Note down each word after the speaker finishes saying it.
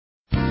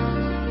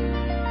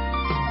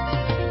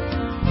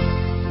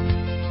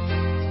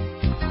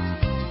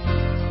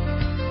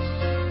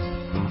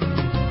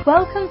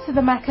Welcome to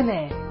the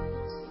Mackinac.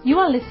 You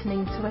are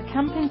listening to a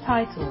camp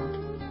entitled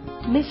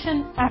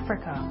Mission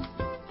Africa,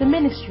 the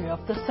Ministry of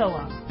the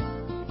Sower.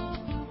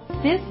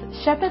 This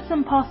Shepherds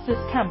and Pastors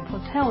Camp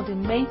was held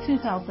in May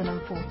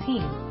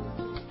 2014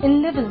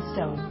 in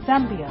Livingstone,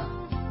 Zambia.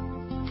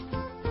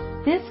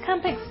 This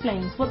camp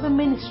explains what the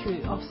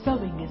ministry of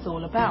sowing is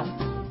all about.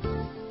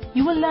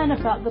 You will learn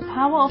about the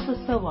power of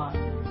the sower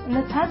and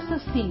the types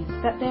of seeds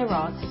that there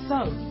are to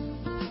sow.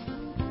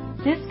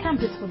 This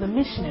camp is for the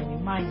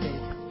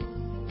missionary-minded.